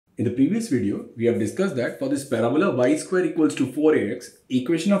In the previous video, we have discussed that for this parabola y square equals to 4ax,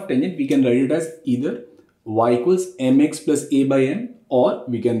 equation of tangent we can write it as either y equals mx plus a by n, or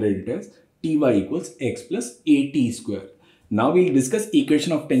we can write it as ty equals x plus at square. Now we'll discuss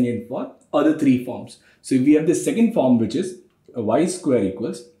equation of tangent for other three forms. So we have the second form, which is y square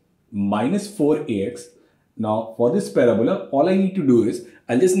equals minus 4ax. Now for this parabola, all I need to do is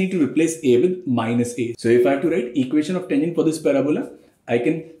I'll just need to replace a with minus a. So if I have to write equation of tangent for this parabola, I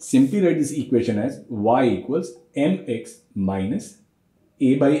can simply write this equation as y equals mx minus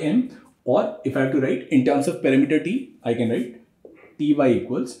a by m, or if I have to write in terms of parameter t, I can write ty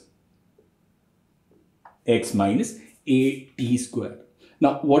equals x minus at square.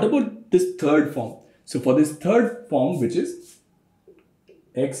 Now what about this third form? So for this third form, which is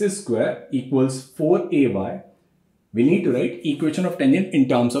x square equals 4ay, we need to write equation of tangent in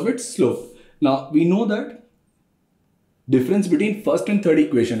terms of its slope. Now we know that difference between first and third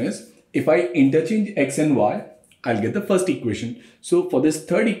equation is if I interchange x and y, I'll get the first equation. So for this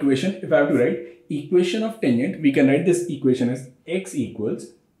third equation, if I have to write equation of tangent, we can write this equation as x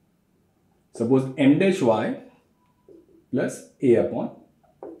equals, suppose m dash y plus a upon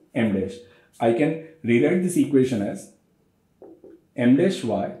m dash. I can rewrite this equation as m dash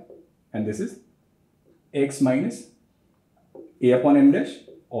y, and this is x minus a upon m dash,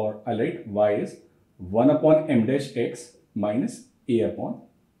 or I'll write y is 1 upon m dash x minus a upon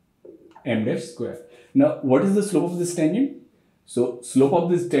m dash square. Now what is the slope of this tangent? So slope of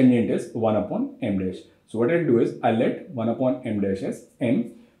this tangent is 1 upon m dash. So what I'll do is I'll let 1 upon m dash as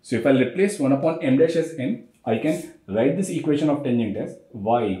m. So if I replace 1 upon m dash as m, I can write this equation of tangent as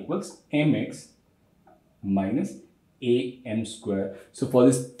y equals mx minus am square. So for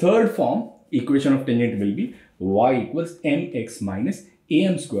this third form, equation of tangent will be y equals mx minus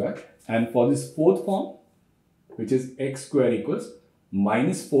am square. And for this fourth form, which is x square equals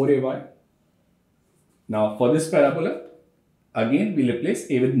minus 4ay. Now for this parabola, again we'll replace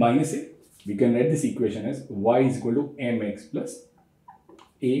a with minus a. We can write this equation as y is equal to mx plus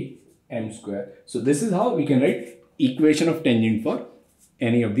am square. So this is how we can write equation of tangent for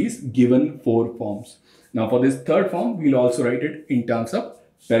any of these given four forms. Now for this third form, we'll also write it in terms of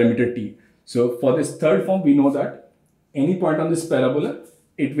parameter t. So for this third form, we know that any point on this parabola,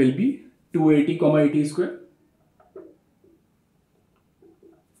 it will be 280, at square.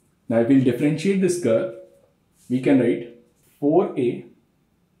 Now if we'll differentiate this curve, we can write 4a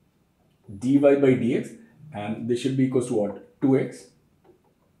dy by dx, and this should be equals to what? 2x.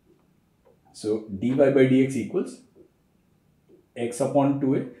 So dy by dx equals x upon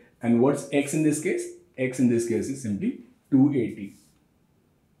 2a. And what's x in this case? X in this case is simply 280.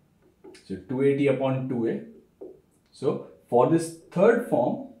 So 280 upon 2a. So for this third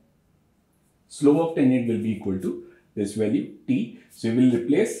form, slope of tangent will be equal to this value t. So we will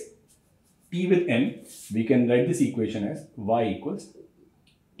replace t with n. We can write this equation as y equals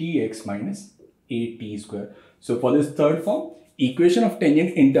tx minus at square. So for this third form, equation of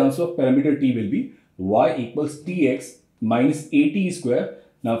tangent in terms of parameter t will be y equals tx minus at square.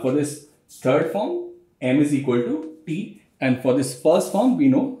 Now for this third form, m is equal to t, and for this first form, we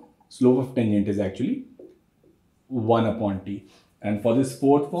know slope of tangent is actually 1 upon t. And for this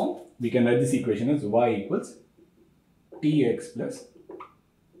fourth form, we can write this equation as y equals tx plus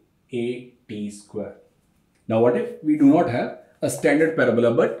at square. Now what if we do not have a standard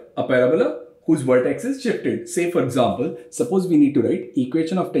parabola, but a parabola whose vertex is shifted? Say for example, suppose we need to write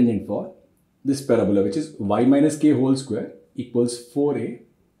equation of tangent for this parabola, which is y minus k whole square equals 4a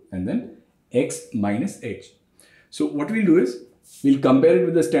and then x minus h. So what we'll do is we'll compare it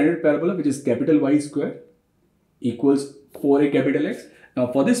with the standard parabola, which is capital Y square equals 4a capital X. Now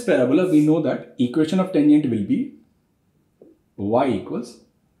for this parabola, we know that equation of tangent will be y equals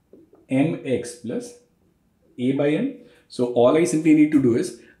mx plus a by n. So all I simply need to do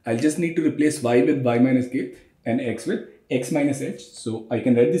is I'll just need to replace y with y minus k and x with x minus h. So I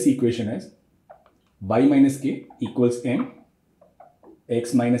can write this equation as y minus k equals m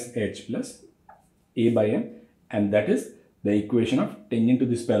x minus h plus a by m, and that is the equation of tangent to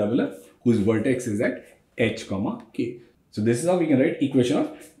this parabola whose vertex is at h comma k. So this is how we can write equation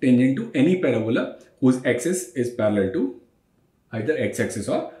of tangent to any parabola whose axis is parallel to either x-axis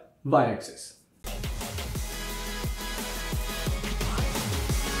or y-axis.